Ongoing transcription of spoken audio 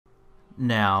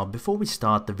Now, before we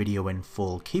start the video in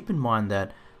full, keep in mind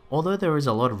that although there is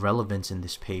a lot of relevance in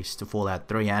this piece to Fallout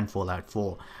 3 and Fallout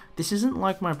 4, this isn't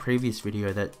like my previous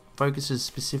video that focuses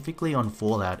specifically on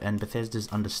Fallout and Bethesda's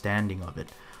understanding of it.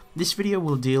 This video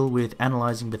will deal with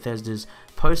analysing Bethesda's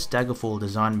post-Daggerfall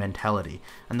design mentality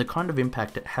and the kind of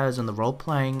impact it has on the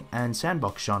role-playing and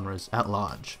sandbox genres at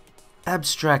large.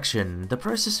 Abstraction, the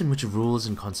process in which rules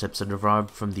and concepts are derived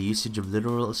from the usage of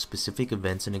literal specific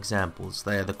events and examples.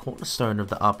 They are the cornerstone of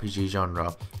the RPG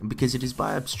genre, because it is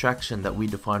by abstraction that we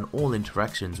define all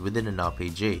interactions within an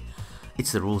RPG.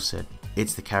 It's the rule set,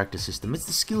 it's the character system, it's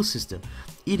the skill system.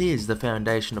 It is the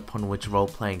foundation upon which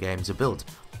role-playing games are built,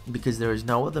 because there is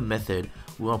no other method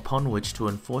upon which to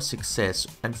enforce success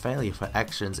and failure for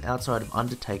actions outside of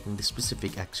undertaking the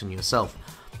specific action yourself.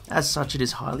 As such, it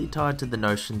is highly tied to the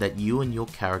notion that you and your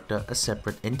character are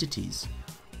separate entities.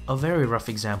 A very rough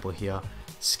example here,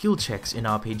 skill checks in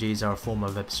RPGs are a form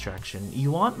of abstraction.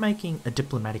 You aren't making a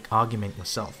diplomatic argument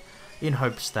yourself, in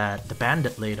hopes that the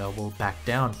bandit leader will back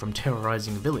down from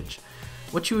terrorizing a village.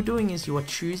 What you are doing is you are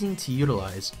choosing to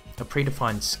utilize a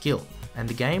predefined skill, and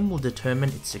the game will determine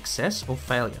its success or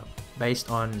failure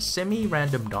based on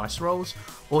semi-random dice rolls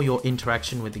or your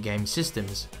interaction with the game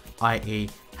systems, i.e.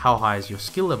 how high is your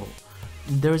skill level.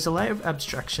 There is a layer of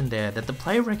abstraction there that the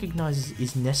player recognizes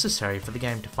is necessary for the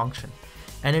game to function,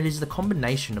 and it is the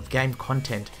combination of game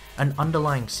content and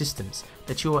underlying systems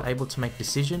that you are able to make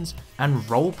decisions and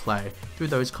roleplay through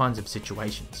those kinds of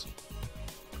situations.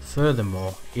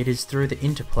 Furthermore, it is through the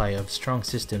interplay of strong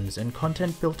systems and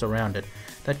content built around it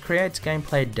that creates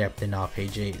gameplay depth in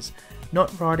RPGs,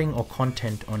 not writing or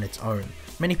content on its own.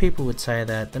 Many people would say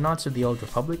that the Knights of the Old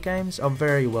Republic games are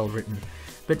very well written,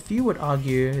 but few would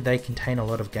argue they contain a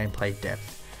lot of gameplay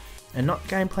depth, and not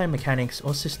gameplay mechanics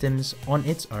or systems on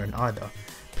its own either.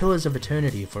 Pillars of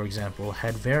Eternity, for example,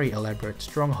 had very elaborate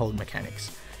stronghold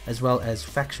mechanics, as well as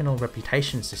factional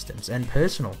reputation systems and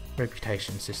personal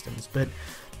reputation systems, but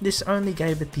this only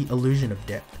gave it the illusion of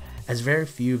depth, as very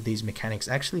few of these mechanics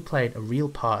actually played a real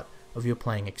part of your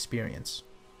playing experience.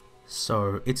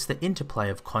 So it's the interplay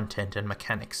of content and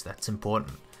mechanics that's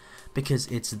important, because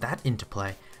it's that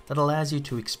interplay that allows you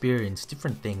to experience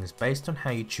different things based on how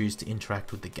you choose to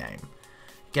interact with the game.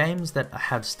 Games that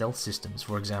have stealth systems,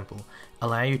 for example,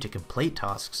 allow you to complete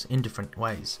tasks in different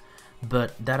ways,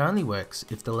 but that only works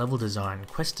if the level design,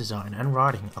 quest design, and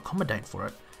writing accommodate for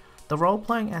it. The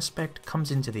role-playing aspect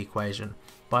comes into the equation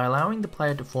by allowing the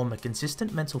player to form a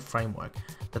consistent mental framework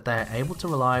that they are able to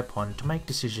rely upon to make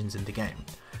decisions in the game.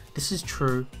 This is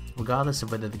true regardless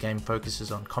of whether the game focuses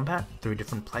on combat through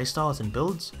different playstyles and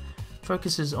builds,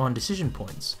 focuses on decision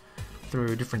points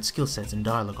through different skill sets and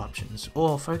dialogue options,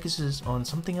 or focuses on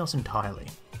something else entirely.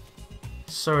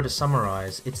 So to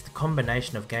summarize, it's the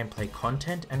combination of gameplay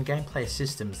content and gameplay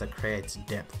systems that creates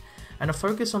depth, and a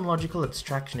focus on logical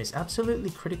abstraction is absolutely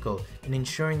critical in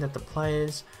ensuring that the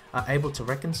players are able to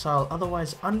reconcile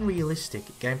otherwise unrealistic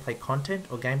gameplay content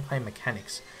or gameplay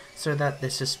mechanics, so that the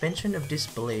suspension of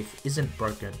disbelief isn't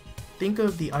broken. Think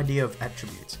of the idea of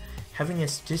attributes. Having a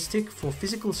statistic for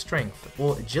physical strength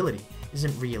or agility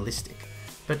isn't realistic,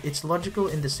 but it's logical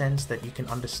in the sense that you can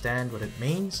understand what it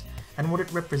means and what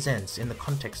it represents in the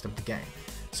context of the game.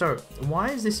 So why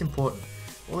is this important?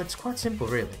 Well, it's quite simple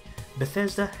really.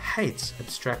 Bethesda hates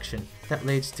abstraction that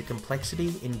leads to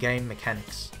complexity in game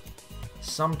mechanics.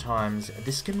 Sometimes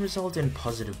this can result in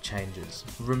positive changes.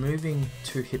 Removing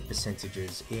 2-hit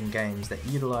percentages in games that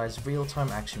utilize real-time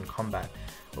action combat,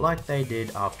 like they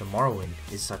did after Morrowind,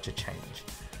 is such a change.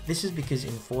 This is because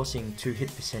enforcing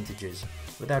 2-hit percentages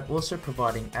without also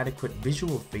providing adequate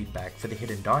visual feedback for the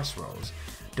hidden dice rolls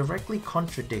directly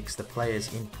contradicts the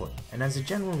player's input, and as a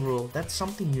general rule, that's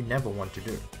something you never want to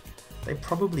do. They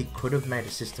probably could have made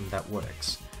a system that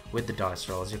works with the dice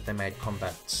rolls if they made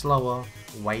combat slower,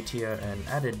 weightier, and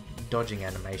added dodging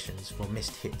animations for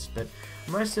missed hits, but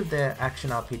most of their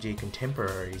action RPG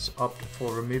contemporaries opt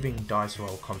for removing dice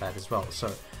roll combat as well,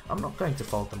 so I'm not going to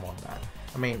fault them on that.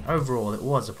 I mean, overall it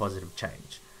was a positive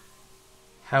change.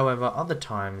 However, other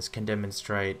times can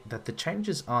demonstrate that the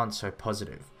changes aren't so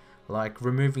positive, like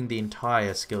removing the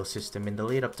entire skill system in the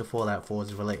lead up to Fallout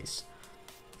 4's release.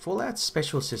 Fallout's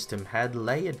special system had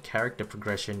layered character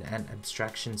progression and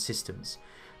abstraction systems.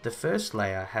 The first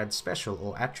layer had special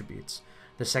or attributes,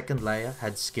 the second layer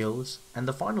had skills, and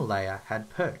the final layer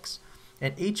had perks,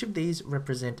 and each of these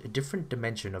represent a different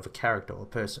dimension of a character or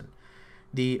person.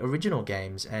 The original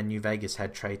games and New Vegas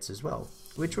had traits as well,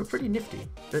 which were pretty nifty,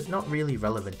 but not really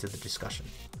relevant to the discussion.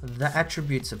 The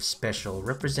attributes of special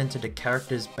represented a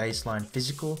character's baseline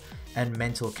physical and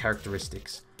mental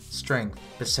characteristics. Strength,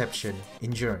 perception,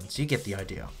 endurance, you get the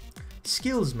idea.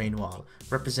 Skills, meanwhile,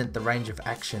 represent the range of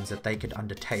actions that they could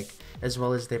undertake, as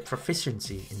well as their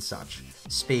proficiency in such: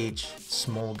 speech,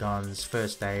 small guns,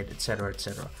 first aid, etc,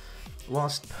 etc.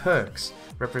 Whilst perks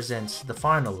represents the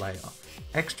final layer,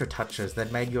 extra touches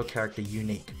that made your character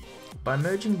unique. By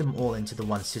merging them all into the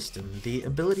one system, the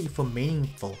ability for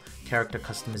meaningful character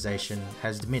customization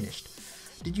has diminished.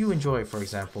 Did you enjoy, for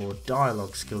example,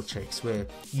 dialogue skill checks where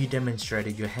you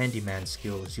demonstrated your handyman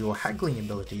skills, your haggling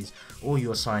abilities, or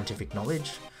your scientific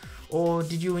knowledge? Or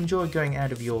did you enjoy going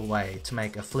out of your way to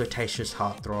make a flirtatious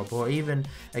heartthrob or even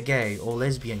a gay or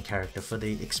lesbian character for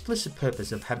the explicit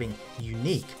purpose of having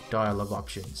unique dialogue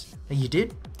options? You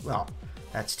did? Well,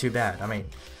 that's too bad. I mean,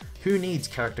 who needs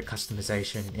character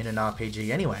customization in an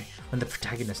RPG anyway, when the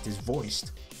protagonist is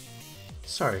voiced?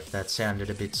 Sorry if that sounded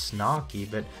a bit snarky,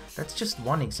 but that's just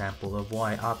one example of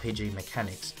why RPG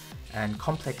mechanics and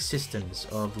complex systems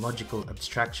of logical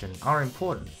abstraction are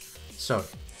important. So,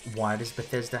 why does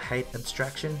Bethesda hate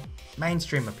abstraction?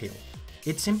 Mainstream appeal.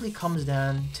 It simply comes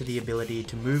down to the ability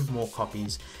to move more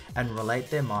copies and relate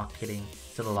their marketing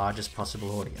to the largest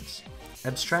possible audience.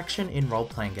 Abstraction in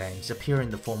role-playing games appear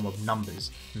in the form of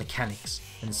numbers, mechanics,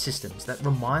 and systems that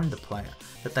remind the player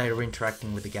that they are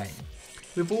interacting with the game.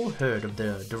 We've all heard of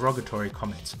the derogatory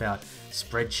comments about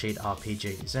spreadsheet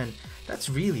RPGs, and that's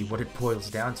really what it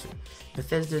boils down to.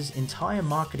 Bethesda's entire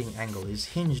marketing angle is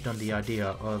hinged on the idea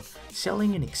of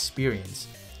selling an experience.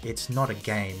 It's not a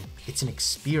game, it's an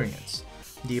experience.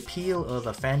 The appeal of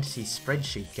a fantasy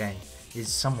spreadsheet game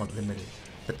is somewhat limited,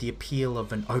 but the appeal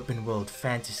of an open world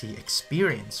fantasy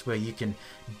experience where you can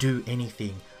do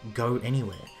anything, go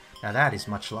anywhere, now that is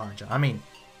much larger. I mean,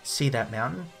 see that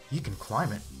mountain? You can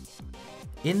climb it.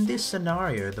 In this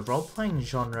scenario, the role-playing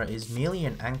genre is merely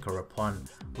an anchor upon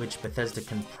which Bethesda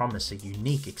can promise a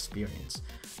unique experience.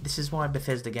 This is why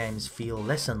Bethesda games feel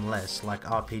less and less like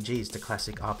RPGs to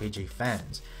classic RPG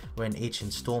fans when each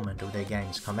installment of their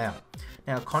games come out.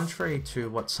 Now, contrary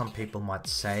to what some people might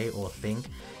say or think,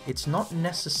 it's not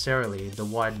necessarily the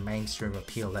wide mainstream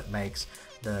appeal that makes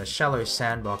the shallow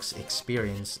sandbox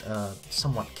experience a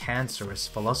somewhat cancerous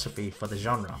philosophy for the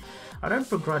genre. I don't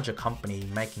begrudge a company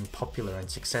making popular and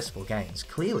successful games.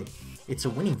 Clearly, it's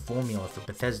a winning formula for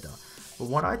Bethesda. But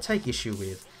what I take issue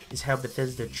with is how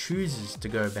Bethesda chooses to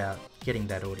go about getting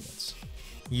that audience.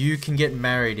 You can get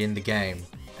married in the game,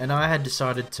 and I had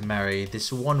decided to marry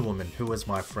this one woman who was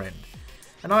my friend.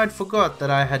 And I had forgot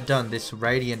that I had done this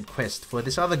radiant quest for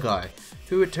this other guy,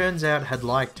 who it turns out had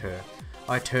liked her.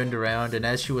 I turned around, and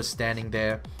as she was standing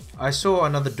there, I saw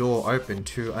another door open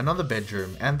to another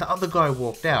bedroom, and the other guy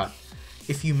walked out.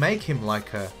 If you make him like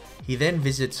her, he then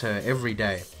visits her every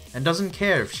day, and doesn't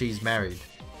care if she's married.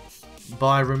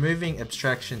 By removing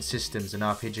abstraction systems and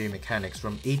RPG mechanics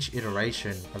from each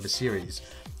iteration of a series,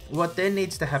 what then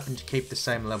needs to happen to keep the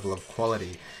same level of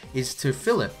quality is to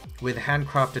fill it with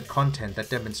handcrafted content that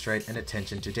demonstrate an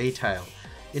attention to detail.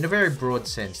 In a very broad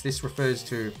sense, this refers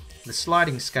to the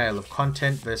sliding scale of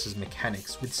content versus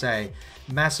mechanics, with say,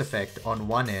 Mass Effect on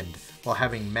one end, while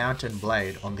having Mount and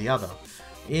Blade on the other.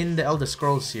 In the Elder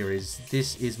Scrolls series,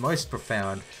 this is most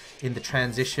profound in the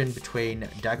transition between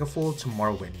Daggerfall to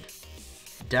Morrowind.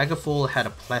 Daggerfall had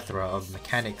a plethora of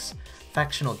mechanics,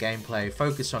 factional gameplay,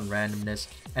 focus on randomness,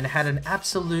 and had an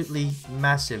absolutely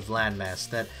massive landmass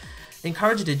that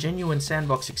encouraged a genuine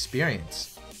sandbox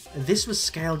experience. This was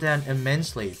scaled down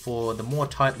immensely for the more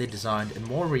tightly designed and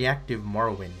more reactive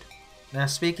Morrowind. Now,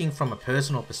 speaking from a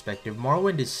personal perspective,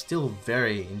 Morrowind is still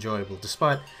very enjoyable,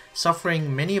 despite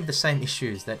suffering many of the same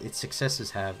issues that its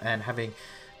successors have and having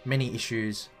many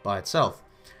issues by itself.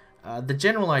 The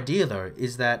general idea, though,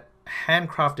 is that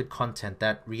handcrafted content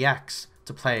that reacts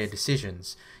to player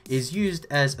decisions is used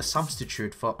as a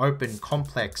substitute for open,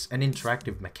 complex, and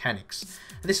interactive mechanics.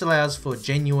 This allows for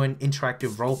genuine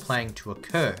interactive role-playing to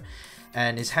occur,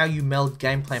 and is how you meld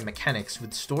gameplay mechanics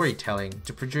with storytelling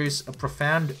to produce a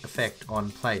profound effect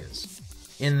on players.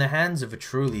 In the hands of a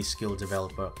truly skilled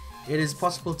developer, it is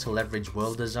possible to leverage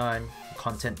world design,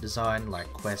 content design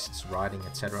like quests, writing,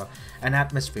 etc., and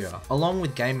atmosphere, along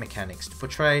with game mechanics to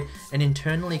portray an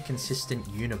internally consistent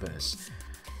universe.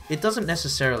 It doesn't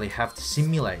necessarily have to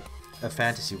simulate a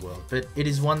fantasy world, but it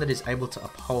is one that is able to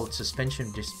uphold suspension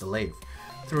of disbelief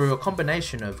through a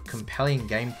combination of compelling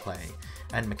gameplay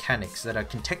and mechanics that are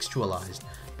contextualized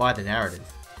by the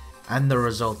narrative. And the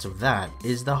result of that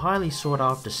is the highly sought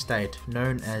after state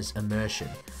known as immersion.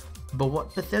 But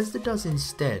what Bethesda does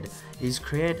instead is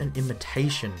create an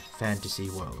imitation fantasy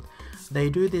world. They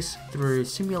do this through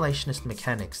simulationist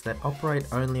mechanics that operate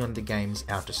only on the game's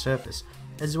outer surface,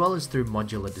 as well as through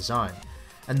modular design.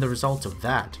 And the result of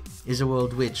that is a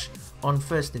world which, on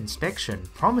first inspection,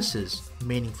 promises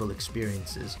meaningful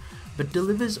experiences, but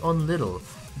delivers on little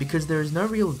because there is no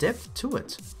real depth to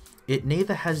it. It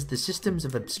neither has the systems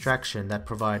of abstraction that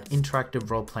provide interactive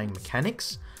role-playing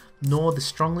mechanics, nor the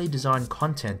strongly designed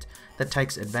content that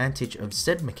takes advantage of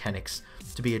said mechanics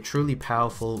to be a truly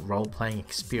powerful role-playing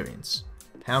experience.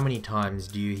 How many times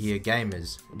do you hear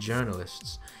gamers,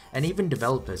 journalists, and even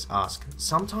developers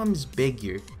sometimes beg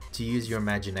you to use your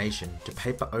imagination to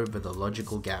paper over the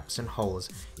logical gaps and holes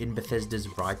in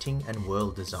Bethesda's writing and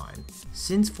world design?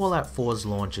 Since Fallout 4's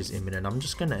launch is imminent, I'm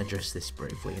just going to address this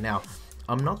briefly. Now,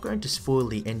 I'm not going to spoil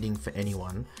the ending for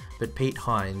anyone, but Pete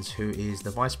Hines, who is the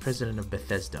Vice President of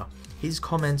Bethesda, his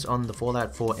comments on the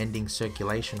Fallout 4 ending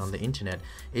circulation on the internet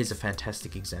is a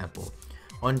fantastic example.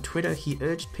 On Twitter, he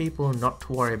urged people not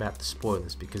to worry about the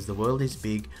spoilers because the world is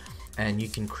big and you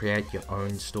can create your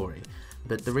own story.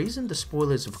 But the reason the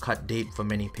spoilers have cut deep for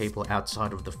many people,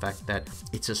 outside of the fact that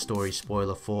it's a story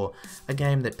spoiler for a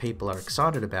game that people are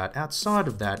excited about, outside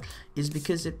of that, is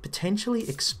because it potentially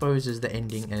exposes the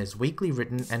ending as weakly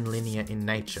written and linear in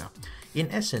nature. In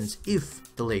essence,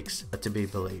 if the leaks are to be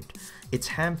believed, it's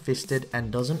ham-fisted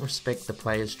and doesn't respect the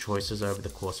player's choices over the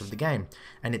course of the game,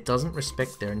 and it doesn't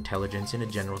respect their intelligence in a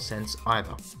general sense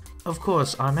either. Of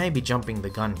course, I may be jumping the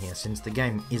gun here since the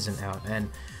game isn't out and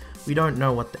we don't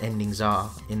know what the endings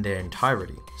are in their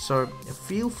entirety, so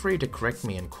feel free to correct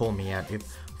me and call me out if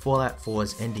Fallout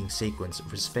 4's ending sequence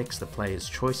respects the player's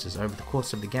choices over the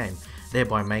course of the game,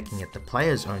 thereby making it the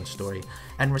player's own story,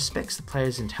 and respects the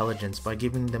player's intelligence by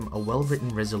giving them a well-written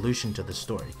resolution to the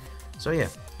story. So yeah,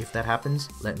 if that happens,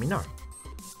 let me know.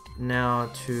 Now,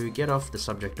 to get off the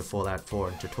subject of Fallout 4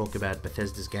 and to talk about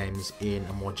Bethesda's games in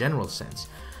a more general sense,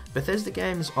 Bethesda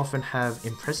games often have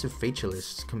impressive feature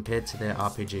lists compared to their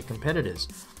RPG competitors.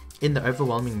 In the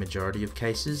overwhelming majority of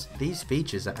cases, these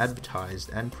features are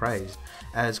advertised and praised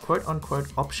as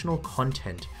quote-unquote optional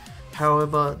content.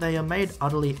 However, they are made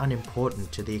utterly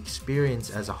unimportant to the experience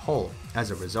as a whole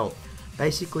as a result.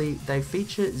 Basically, they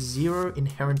feature zero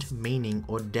inherent meaning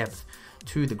or depth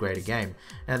to the greater game.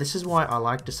 Now, this is why I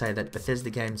like to say that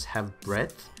Bethesda games have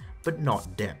breadth, but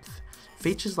not depth.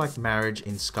 Features like marriage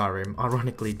in Skyrim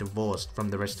ironically divorced from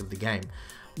the rest of the game.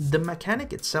 The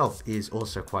mechanic itself is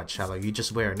also quite shallow. You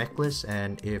just wear a necklace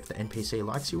and if the NPC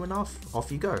likes you enough,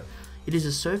 off you go. It is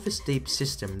a surface-deep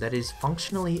system that is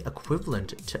functionally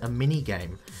equivalent to a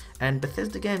mini-game, and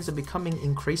Bethesda games are becoming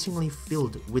increasingly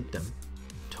filled with them.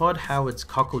 Todd Howard's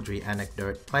cockledry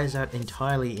anecdote plays out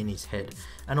entirely in his head,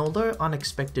 and although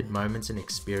unexpected moments and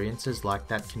experiences like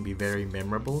that can be very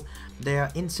memorable, they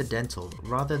are incidental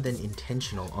rather than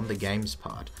intentional on the game's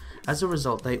part. As a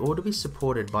result, they ought to be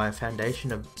supported by a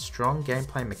foundation of strong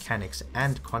gameplay mechanics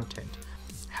and content.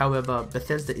 However,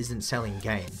 Bethesda isn't selling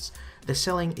games. They're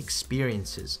selling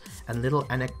experiences, and little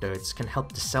anecdotes can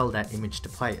help to sell that image to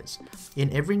players.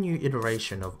 In every new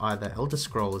iteration of either Elder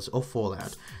Scrolls or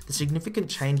Fallout, the significant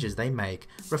changes they make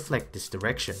reflect this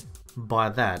direction. By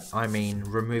that, I mean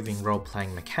removing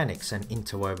role-playing mechanics and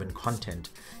interwoven content,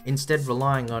 instead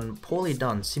relying on poorly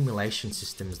done simulation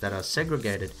systems that are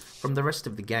segregated from the rest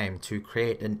of the game to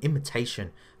create an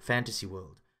imitation fantasy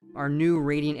world. Our new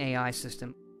Radiant AI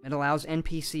system, it allows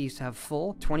NPCs to have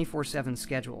full 24/7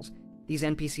 schedules. These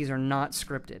NPCs are not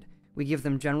scripted. We give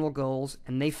them general goals,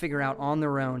 and they figure out on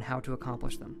their own how to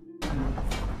accomplish them.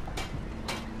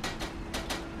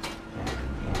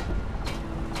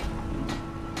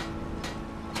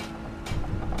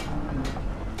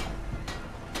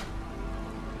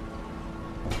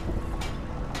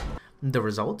 The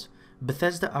result?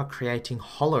 Bethesda are creating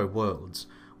hollow worlds.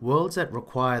 Worlds that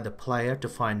require the player to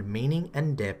find meaning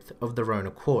and depth of their own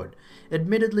accord.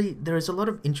 Admittedly, there is a lot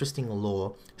of interesting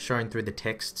lore shown through the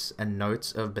texts and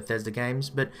notes of Bethesda games,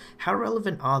 but how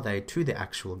relevant are they to the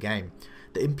actual game?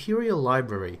 The Imperial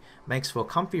Library makes for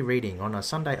comfy reading on a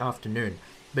Sunday afternoon,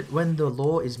 but when the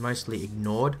lore is mostly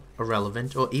ignored,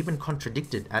 irrelevant, or even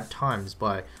contradicted at times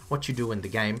by what you do in the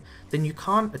game, then you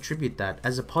can't attribute that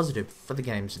as a positive for the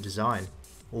game's design.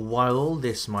 While all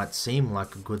this might seem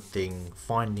like a good thing,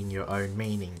 finding your own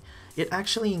meaning, it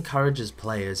actually encourages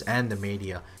players and the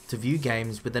media to view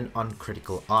games with an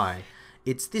uncritical eye.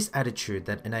 It's this attitude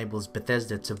that enables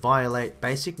Bethesda to violate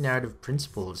basic narrative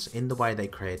principles in the way they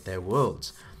create their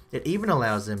worlds. It even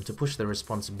allows them to push the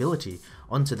responsibility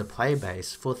onto the player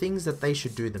base for things that they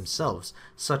should do themselves,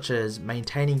 such as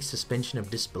maintaining suspension of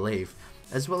disbelief,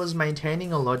 as well as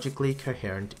maintaining a logically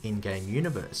coherent in-game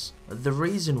universe. The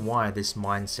reason why this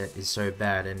mindset is so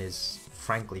bad and is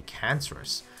frankly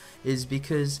cancerous is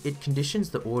because it conditions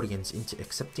the audience into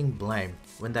accepting blame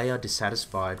when they are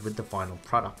dissatisfied with the final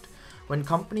product. When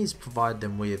companies provide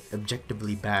them with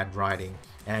objectively bad writing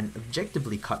and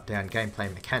objectively cut down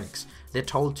gameplay mechanics. They're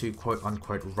told to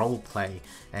quote-unquote roleplay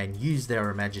and use their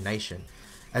imagination,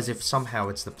 as if somehow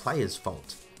it's the player's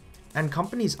fault. And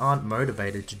companies aren't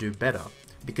motivated to do better,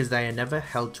 because they are never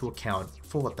held to account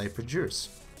for what they produce.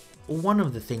 One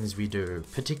of the things we do,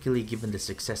 particularly given the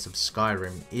success of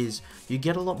Skyrim, is you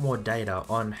get a lot more data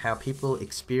on how people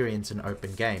experience an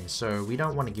open game, so we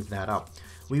don't want to give that up.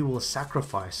 We will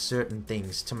sacrifice certain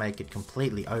things to make it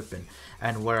completely open,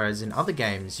 and whereas in other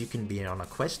games you can be on a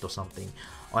quest or something,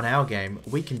 on our game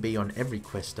we can be on every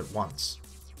quest at once.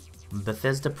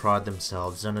 Bethesda pride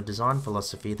themselves on a design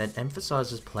philosophy that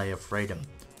emphasizes player freedom.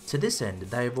 To this end,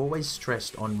 they have always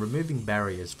stressed on removing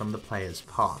barriers from the player's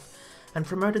path, and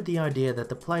promoted the idea that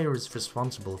the player is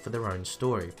responsible for their own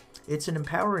story. It's an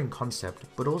empowering concept,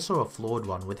 but also a flawed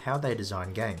one with how they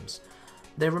design games.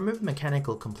 They remove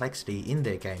mechanical complexity in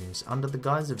their games under the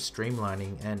guise of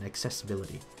streamlining and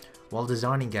accessibility, while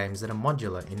designing games that are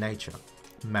modular in nature.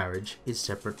 Marriage is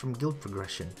separate from guild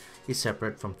progression, is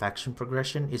separate from faction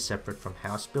progression, is separate from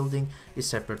house building, is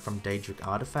separate from Daedric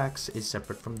artifacts, is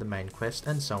separate from the main quest,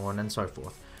 and so on and so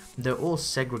forth. They're all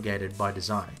segregated by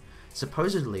design.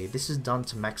 Supposedly, this is done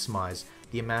to maximize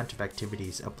the amount of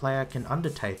activities a player can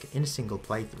undertake in a single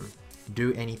playthrough.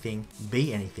 Do anything,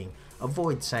 be anything,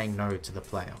 avoid saying no to the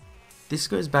player. This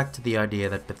goes back to the idea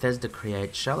that Bethesda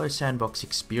creates shallow sandbox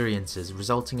experiences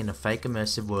resulting in a fake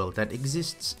immersive world that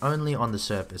exists only on the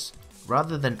surface,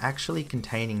 rather than actually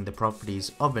containing the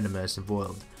properties of an immersive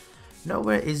world.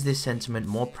 Nowhere is this sentiment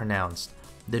more pronounced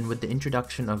than with the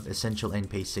introduction of essential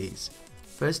NPCs.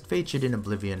 First featured in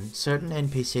Oblivion, certain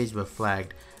NPCs were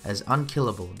flagged as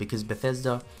unkillable because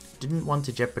Bethesda didn't want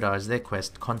to jeopardize their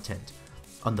quest content.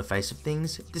 On the face of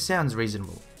things, this sounds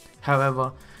reasonable.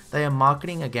 However, they are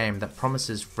marketing a game that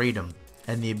promises freedom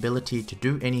and the ability to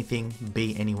do anything,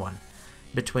 be anyone.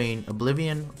 Between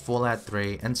Oblivion, Fallout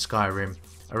 3 and Skyrim,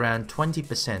 around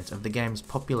 20% of the game's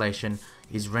population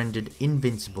is rendered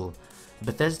invincible.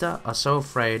 Bethesda are so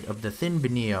afraid of the thin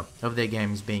veneer of their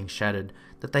games being shattered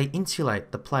that they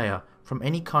insulate the player from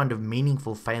any kind of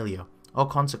meaningful failure or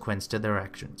consequence to their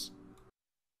actions.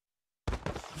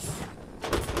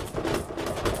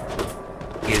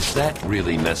 Is that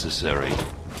really necessary?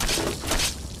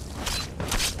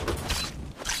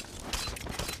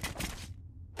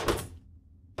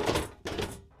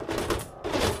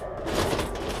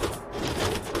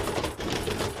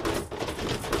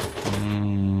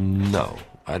 No,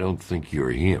 I don't think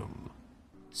you're him.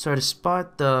 So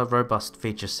despite the robust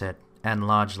feature set and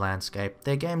large landscape,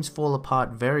 their games fall apart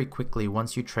very quickly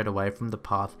once you tread away from the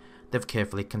path they've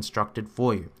carefully constructed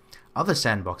for you. Other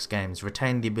sandbox games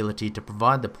retain the ability to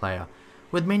provide the player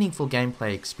with meaningful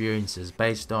gameplay experiences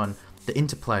based on the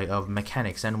interplay of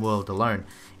mechanics and world alone,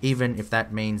 even if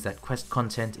that means that quest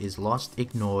content is lost,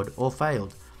 ignored, or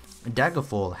failed.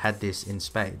 Daggerfall had this in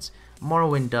spades.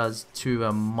 Morrowind does to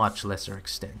a much lesser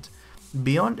extent.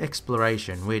 Beyond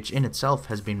exploration, which in itself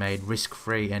has been made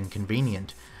risk-free and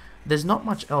convenient, there's not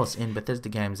much else in Bethesda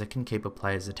games that can keep a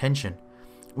player's attention.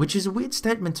 Which is a weird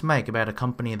statement to make about a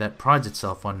company that prides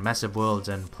itself on massive worlds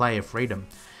and player freedom,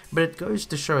 but it goes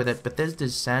to show that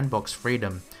Bethesda's sandbox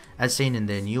freedom, as seen in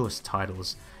their newest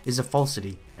titles, is a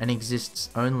falsity and exists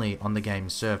only on the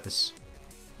game's surface.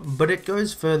 But it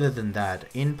goes further than that.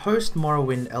 In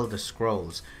post-Morrowind Elder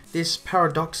Scrolls, this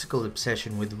paradoxical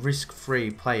obsession with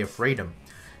risk-free player freedom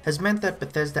has meant that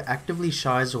Bethesda actively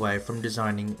shies away from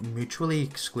designing mutually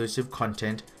exclusive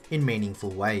content in meaningful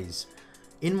ways.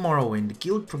 In Morrowind,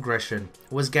 guild progression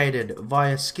was gated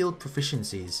via skill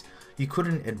proficiencies. You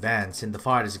couldn't advance in the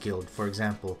Fighters Guild, for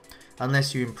example,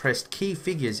 unless you impressed key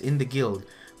figures in the guild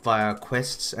via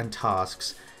quests and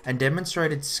tasks and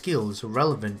demonstrated skills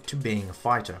relevant to being a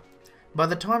fighter. By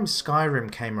the time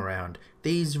Skyrim came around,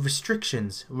 these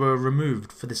restrictions were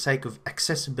removed for the sake of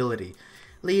accessibility,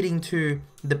 leading to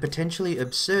the potentially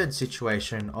absurd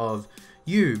situation of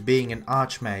you being an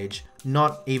archmage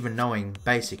not even knowing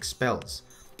basic spells.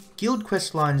 Guild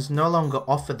quest lines no longer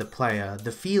offer the player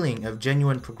the feeling of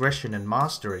genuine progression and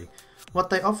mastery. What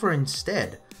they offer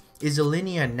instead is a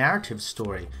linear narrative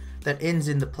story that ends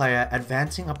in the player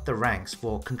advancing up the ranks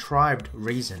for contrived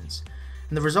reasons.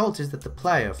 And the result is that the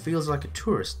player feels like a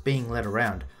tourist being led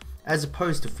around, as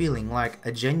opposed to feeling like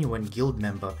a genuine guild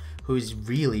member who is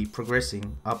really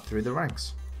progressing up through the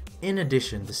ranks. In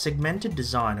addition, the segmented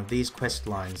design of these quest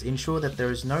lines ensure that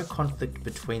there is no conflict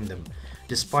between them,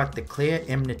 despite the clear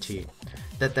enmity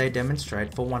that they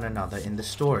demonstrate for one another in the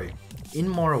story. In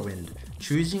Morrowind,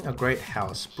 choosing a great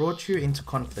house brought you into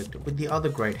conflict with the other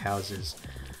great houses.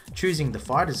 Choosing the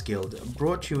Fighters Guild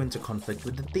brought you into conflict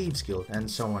with the Thieves Guild, and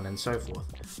so on and so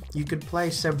forth. You could play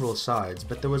several sides,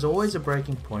 but there was always a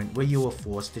breaking point where you were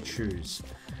forced to choose.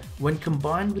 When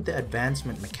combined with the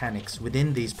advancement mechanics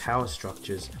within these power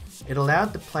structures, it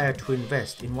allowed the player to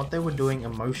invest in what they were doing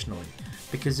emotionally,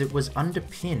 because it was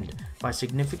underpinned by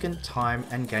significant time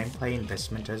and gameplay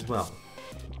investment as well.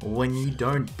 When you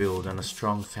don't build on a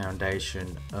strong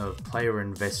foundation of player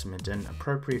investment and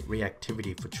appropriate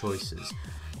reactivity for choices,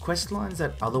 questlines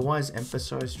that otherwise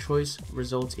emphasize choice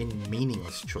result in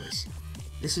meaningless choice.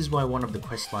 This is why one of the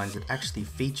questlines that actually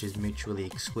features mutually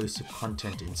exclusive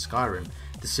content in Skyrim,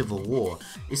 the Civil War,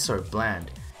 is so bland.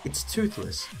 It's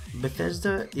toothless.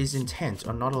 Bethesda is intent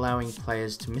on not allowing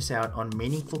players to miss out on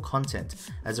meaningful content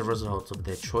as a result of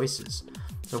their choices.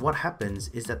 So what happens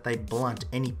is that they blunt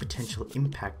any potential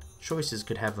impact choices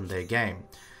could have on their game.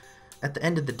 At the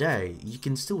end of the day, you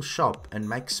can still shop and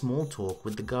make small talk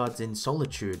with the guards in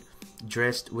Solitude,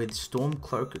 dressed with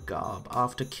Stormcloak garb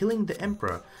after killing the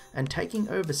Emperor and taking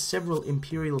over several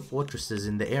Imperial fortresses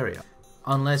in the area,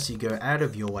 unless you go out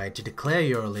of your way to declare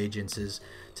your allegiances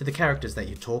to the characters that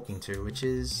you're talking to, which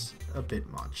is a bit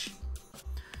much.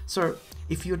 So,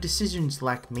 if your decisions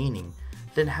lack meaning,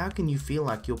 then how can you feel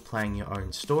like you're playing your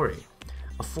own story?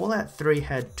 A Fallout 3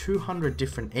 had 200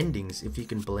 different endings, if you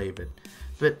can believe it,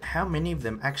 but how many of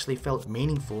them actually felt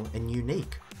meaningful and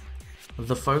unique?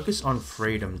 The focus on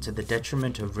freedom to the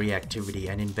detriment of reactivity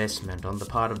and investment on the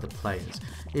part of the players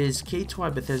is key to why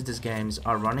Bethesda's games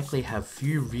ironically have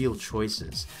few real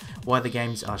choices, why the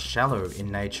games are shallow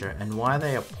in nature, and why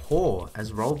they are poor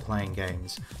as role-playing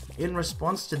games. In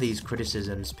response to these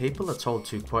criticisms, people are told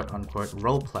to quote-unquote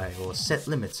roleplay or set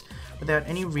limits without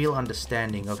any real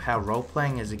understanding of how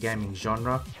role-playing as a gaming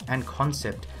genre and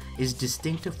concept is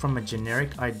distinctive from a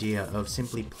generic idea of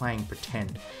simply playing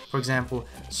pretend. For example,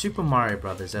 Super Mario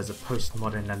Bros. As a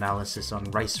postmodern analysis on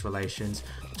race relations,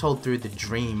 told through the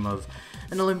dream of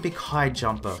an Olympic high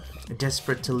jumper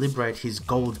desperate to liberate his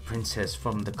gold princess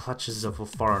from the clutches of a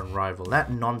foreign rival.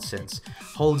 That nonsense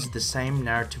holds the same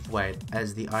narrative weight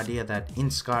as the idea that in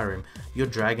Skyrim, your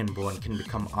Dragonborn can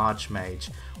become Archmage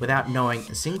without knowing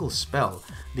a single spell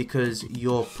because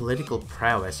your political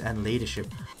prowess and leadership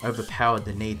overpowered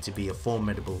the need to be a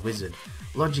formidable wizard.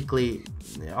 Logically,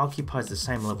 it occupies the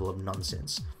same level of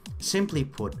nonsense. Simply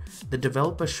put, the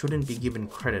developer shouldn't be given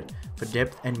credit for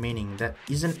depth and meaning that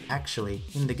isn't actually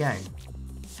in the game.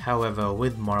 However,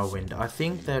 with Morrowind, I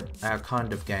think that our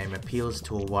kind of game appeals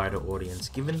to a wider audience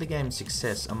given the game's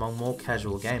success among more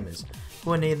casual gamers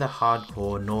who are neither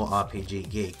hardcore nor RPG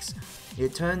geeks.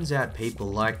 It turns out people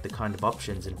like the kind of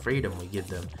options and freedom we give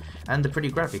them, and the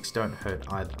pretty graphics don't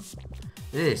hurt either.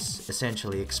 This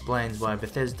essentially explains why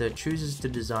Bethesda chooses to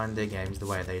design their games the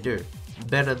way they do,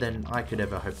 better than I could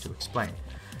ever hope to explain.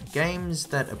 Games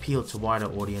that appeal to wider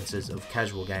audiences of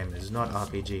casual gamers, not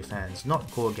RPG fans, not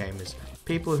core gamers,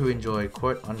 people who enjoy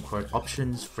quote-unquote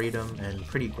options, freedom, and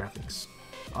pretty graphics.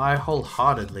 I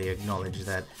wholeheartedly acknowledge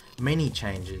that many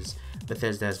changes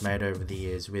Bethesda has made over the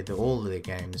years with all of their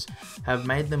games have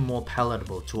made them more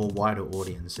palatable to a wider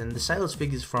audience, and the sales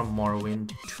figures from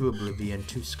Morrowind to Oblivion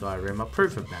to Skyrim are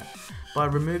proof of that. By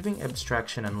removing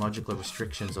abstraction and logical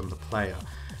restrictions on the player,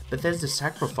 Bethesda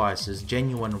sacrifices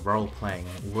genuine role-playing,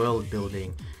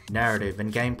 world-building, narrative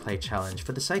and gameplay challenge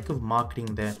for the sake of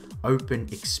marketing their open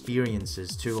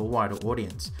experiences to a wider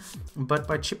audience. But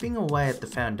by chipping away at the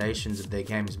foundations of their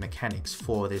game's mechanics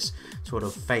for this sort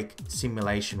of fake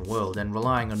simulation world and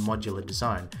relying on modular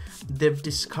design, they've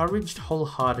discouraged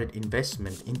wholehearted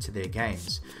investment into their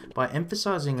games by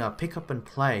emphasizing a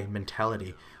pick-up-and-play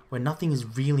mentality where nothing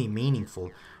is really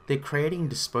meaningful. They're creating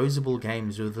disposable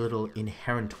games with little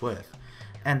inherent worth,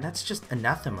 and that's just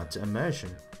anathema to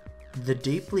immersion. The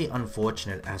deeply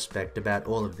unfortunate aspect about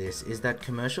all of this is that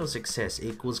commercial success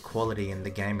equals quality in the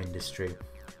game industry.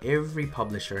 Every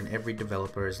publisher and every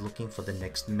developer is looking for the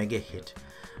next mega hit.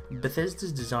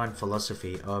 Bethesda's design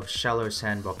philosophy of shallow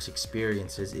sandbox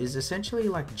experiences is essentially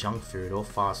like junk food or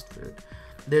fast food.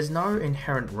 There's no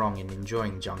inherent wrong in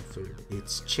enjoying junk food.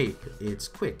 It's cheap, it's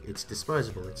quick, it's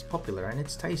disposable, it's popular, and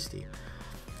it's tasty.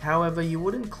 However, you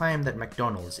wouldn't claim that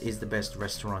McDonald's is the best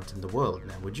restaurant in the world,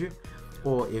 now would you?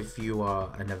 Or if you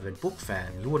are an avid book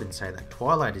fan, you wouldn't say that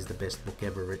Twilight is the best book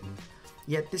ever written.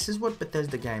 Yet this is what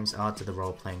Bethesda games are to the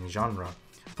role-playing genre.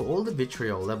 For all the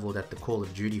vitriol leveled at the Call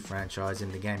of Duty franchise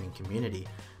in the gaming community,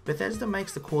 Bethesda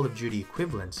makes the Call of Duty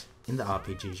equivalents in the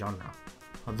RPG genre.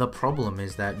 The problem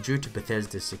is that due to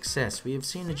Bethesda's success, we have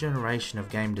seen a generation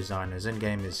of game designers and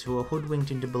gamers who are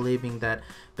hoodwinked into believing that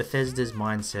Bethesda's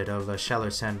mindset of a shallow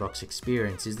sandbox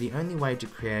experience is the only way to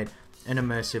create an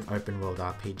immersive open-world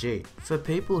RPG. For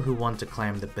people who want to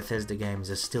claim that Bethesda games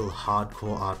are still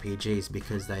hardcore RPGs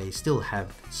because they still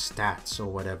have stats or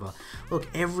whatever, look,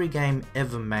 every game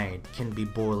ever made can be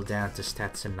boiled down to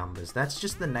stats and numbers. That's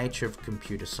just the nature of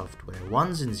computer software,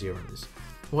 ones and zeros.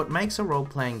 What makes a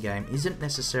role-playing game isn't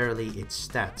necessarily its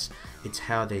stats, it's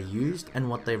how they're used and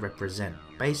what they represent,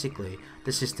 basically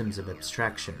the systems of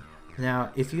abstraction.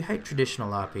 Now, if you hate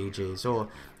traditional RPGs, or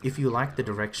if you like the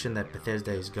direction that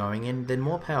Bethesda is going in, then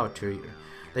more power to you.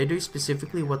 They do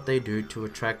specifically what they do to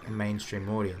attract a mainstream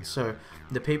audience, so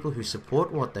the people who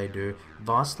support what they do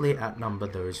vastly outnumber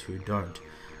those who don't.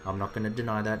 I'm not going to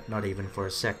deny that, not even for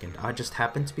a second. I just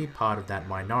happen to be part of that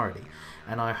minority,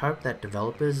 and I hope that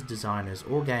developers, designers,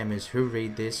 or gamers who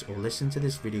read this or listen to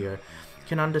this video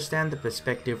can understand the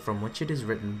perspective from which it is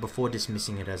written before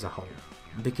dismissing it as a whole.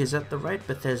 Because at the rate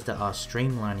Bethesda are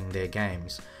streamlining their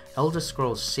games, Elder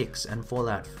Scrolls 6 and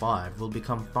Fallout 5 will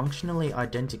become functionally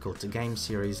identical to game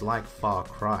series like Far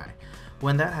Cry.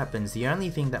 When that happens, the only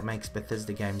thing that makes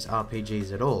Bethesda games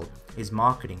RPGs at all is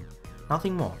marketing,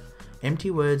 nothing more.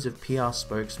 Empty words of PR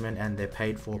spokesmen and their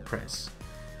paid for press.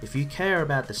 If you care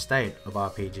about the state of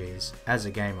RPGs as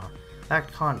a gamer,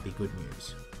 that can't be good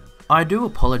news. I do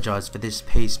apologise for this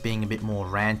piece being a bit more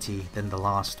ranty than the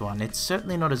last one. It's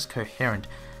certainly not as coherent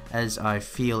as I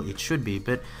feel it should be,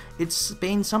 but it's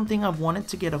been something I've wanted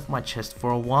to get off my chest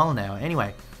for a while now.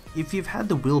 Anyway, if you've had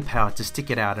the willpower to stick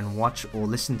it out and watch or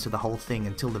listen to the whole thing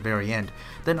until the very end,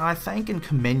 then I thank and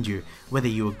commend you, whether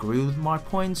you agree with my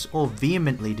points or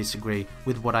vehemently disagree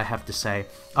with what I have to say.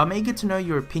 I'm eager to know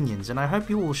your opinions, and I hope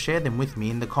you will share them with me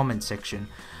in the comment section.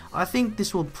 I think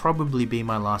this will probably be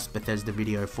my last Bethesda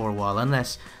video for a while,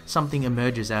 unless something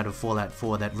emerges out of Fallout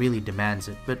 4 that really demands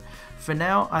it, but for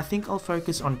now I think I'll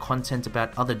focus on content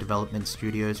about other development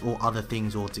studios or other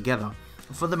things altogether.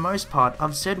 For the most part,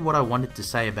 I've said what I wanted to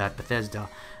say about Bethesda,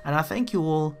 and I thank you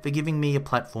all for giving me a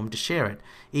platform to share it,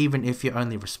 even if your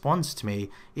only response to me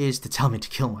is to tell me to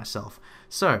kill myself.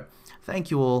 So,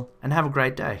 thank you all, and have a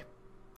great day.